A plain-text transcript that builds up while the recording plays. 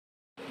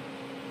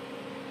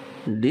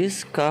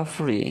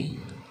discovery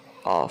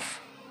of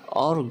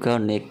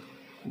organic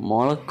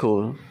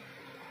molecule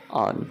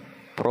on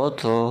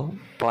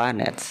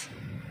protoplanets.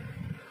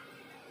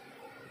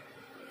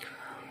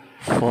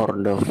 For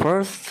the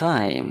first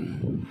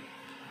time,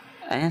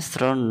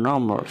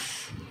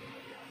 astronomers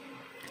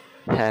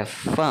have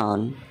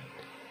found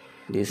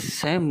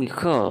this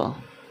chemical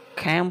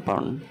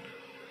compound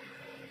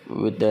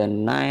with the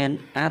 9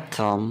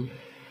 atoms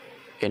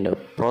in the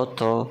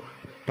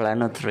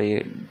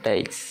protoplanetary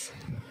disk.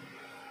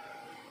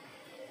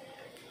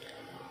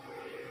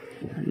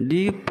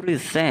 The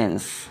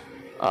presence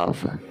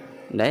of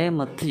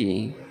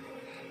dimethyl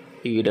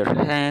either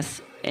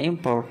has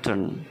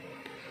important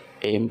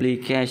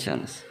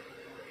implications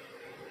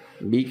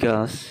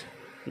because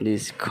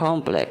this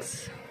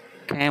complex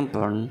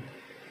compound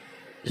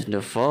is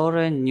the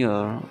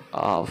forerunner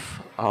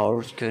of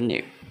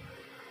organic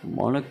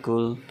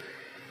molecule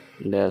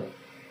that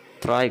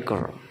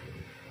trigger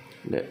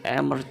the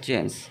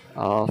emergence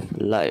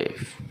of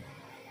life.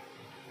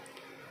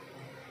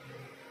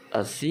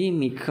 A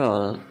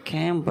chemical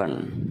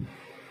compound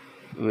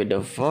with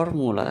the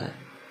formula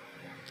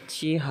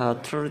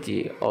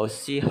CH30 or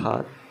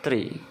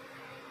CH3,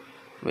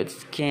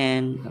 which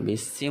can be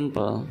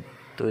simple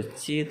to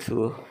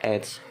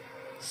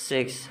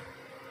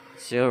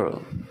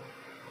G2H60.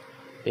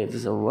 It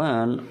is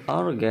one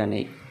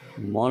organic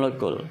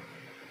molecule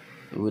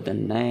with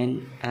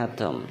 9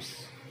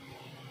 atoms.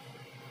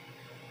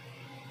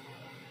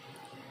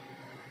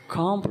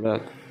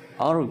 Complex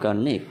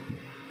organic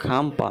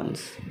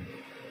compounds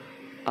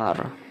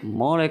are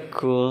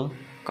molecules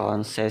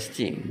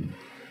consisting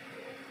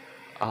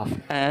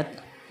of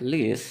at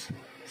least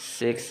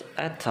 6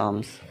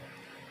 atoms,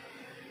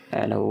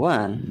 and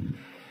one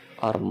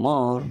or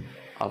more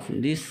of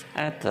these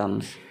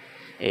atoms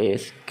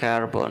is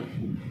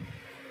carbon.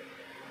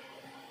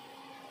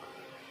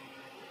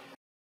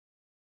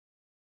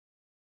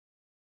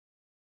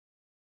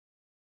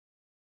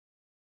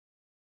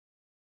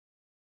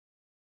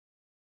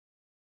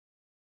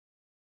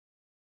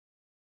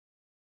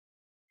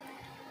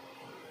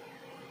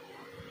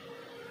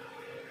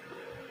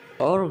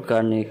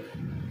 Organic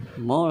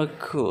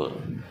molecules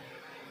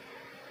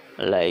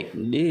like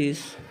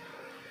these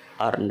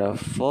are the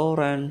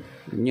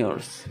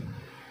forerunners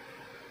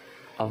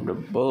of the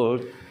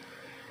bold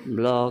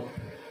block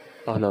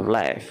of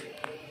life.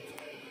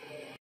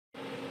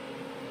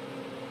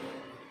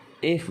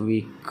 If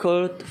we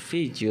could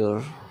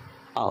figure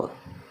out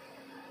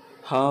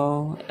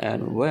how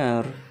and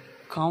where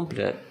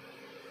complete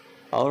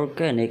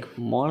organic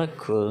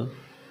molecules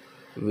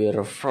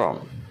were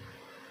formed,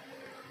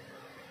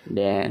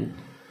 then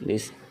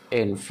this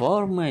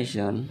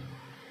information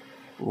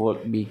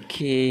would be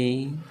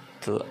key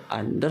to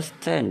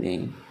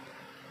understanding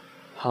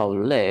how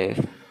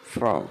life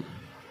formed,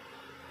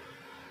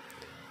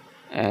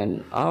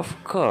 and of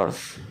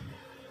course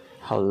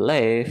how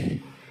life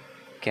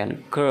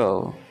can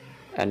grow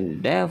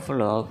and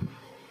develop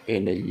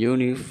in the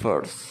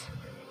universe.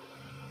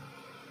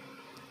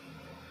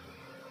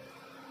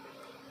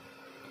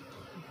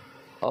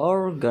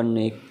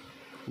 Organic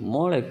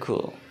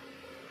molecules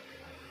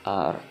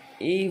are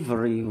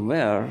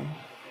everywhere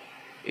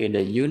in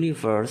the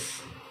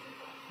universe,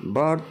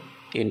 but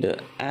in the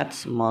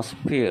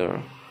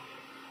atmosphere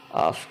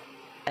of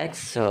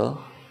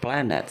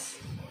exoplanets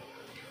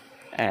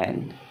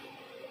and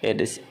it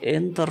is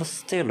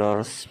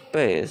interstellar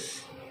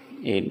space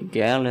in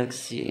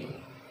galaxy.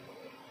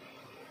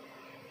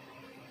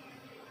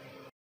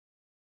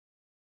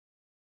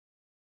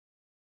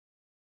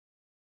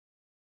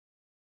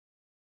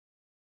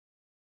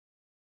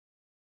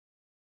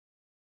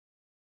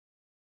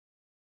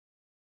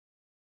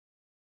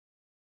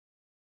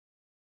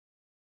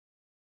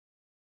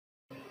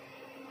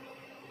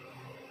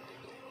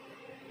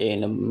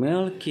 In the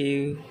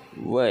Milky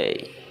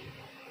Way,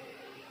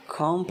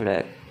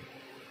 complex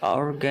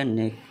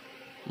organic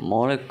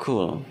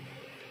molecules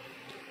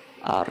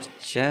are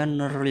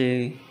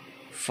generally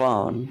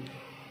found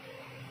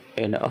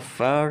in a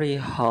very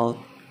hot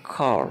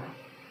core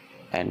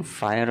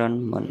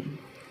environment.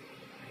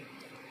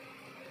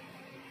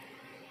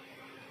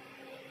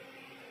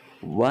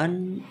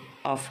 One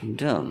of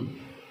them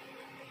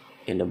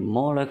in the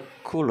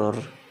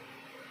molecular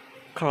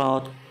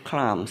cloud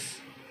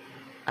clumps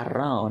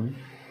around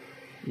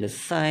the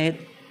site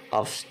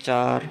of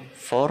star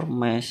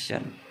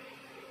formation.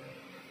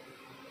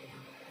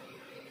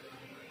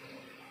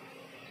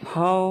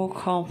 How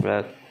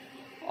complex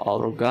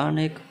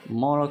organic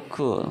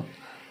molecules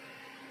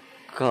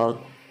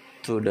got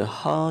to the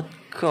hot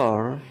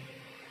core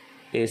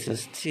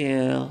is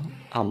still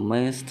a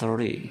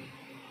mystery.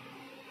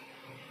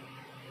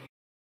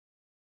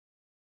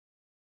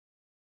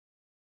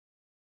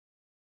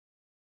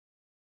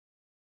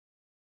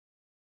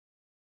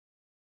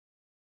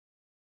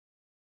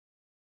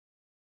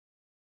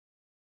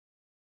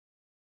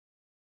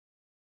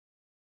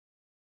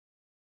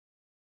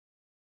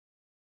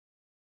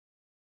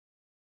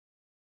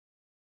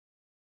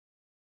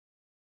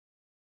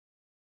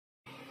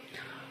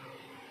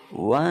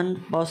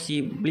 One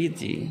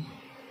possibility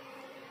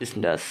is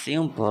that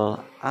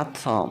simple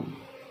atom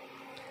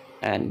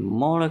and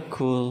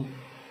molecule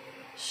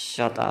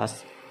such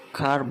as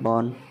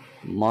carbon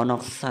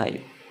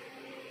monoxide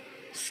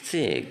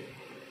stick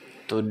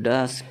to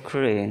the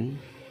screen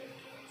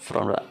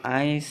from the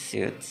ice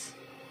sheets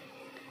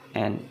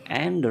and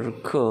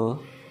undergo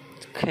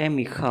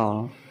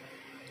chemical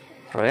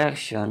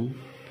reaction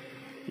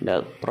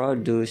that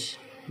produce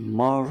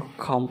more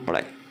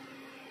complex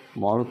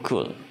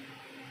molecules.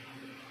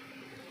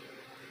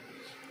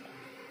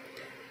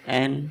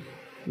 And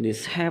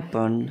this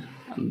happens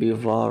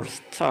before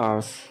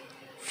stars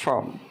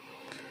form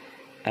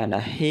and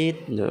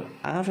heat the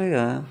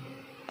area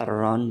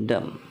around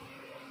them.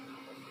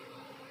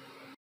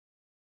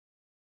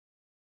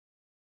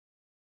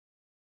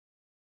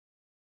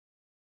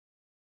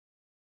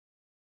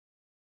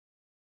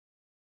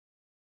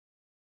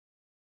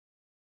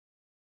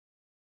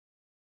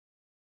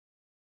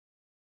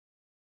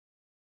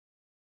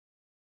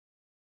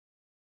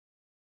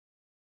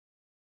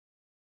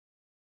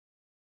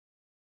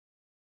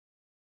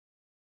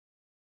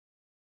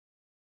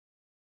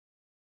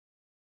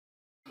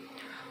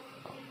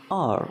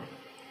 Or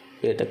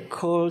it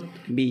could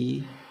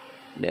be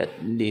that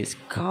these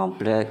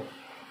complex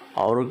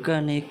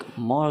organic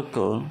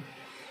molecules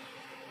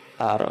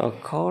are a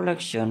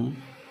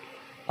collection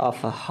of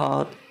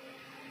hot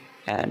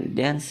and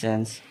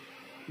dense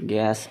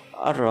gas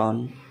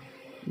around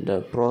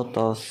the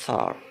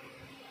protostar.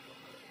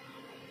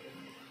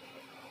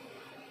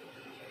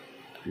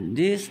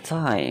 This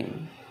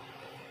time,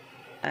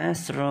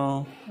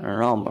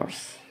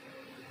 astronomers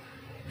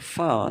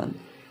found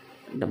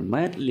the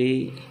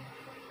medley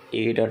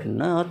either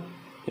not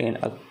in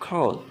a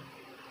cloud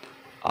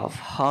of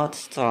hot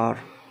star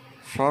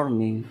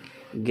forming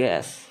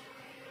gas,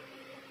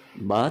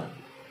 but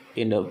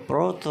in the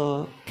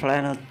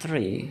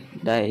protoplanetary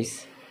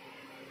days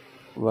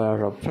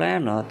where a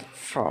planet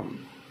formed.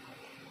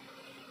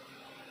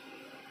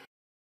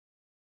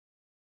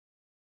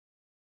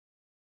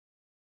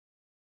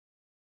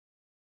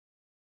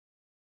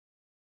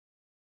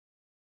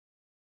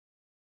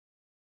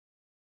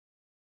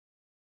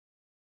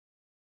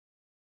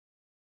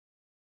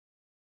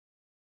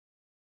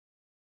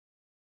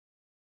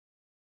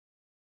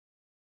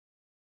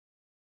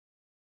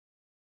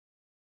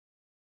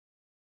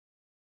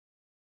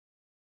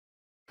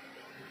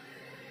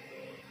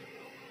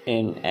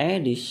 In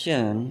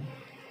addition,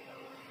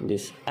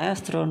 these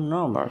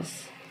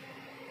astronomers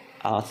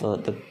also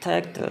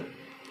detected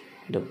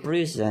the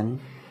presence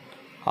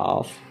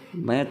of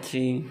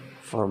methyl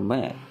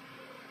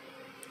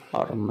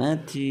or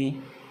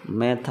methanol.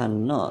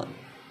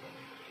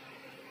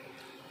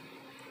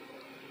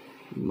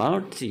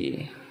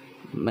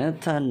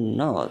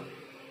 Methanol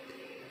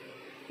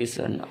is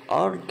an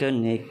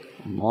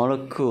organic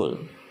molecule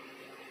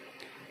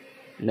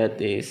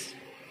that is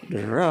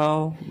the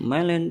raw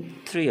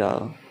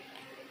material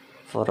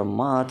for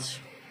much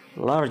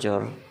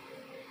larger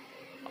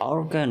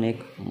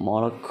organic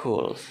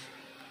molecules.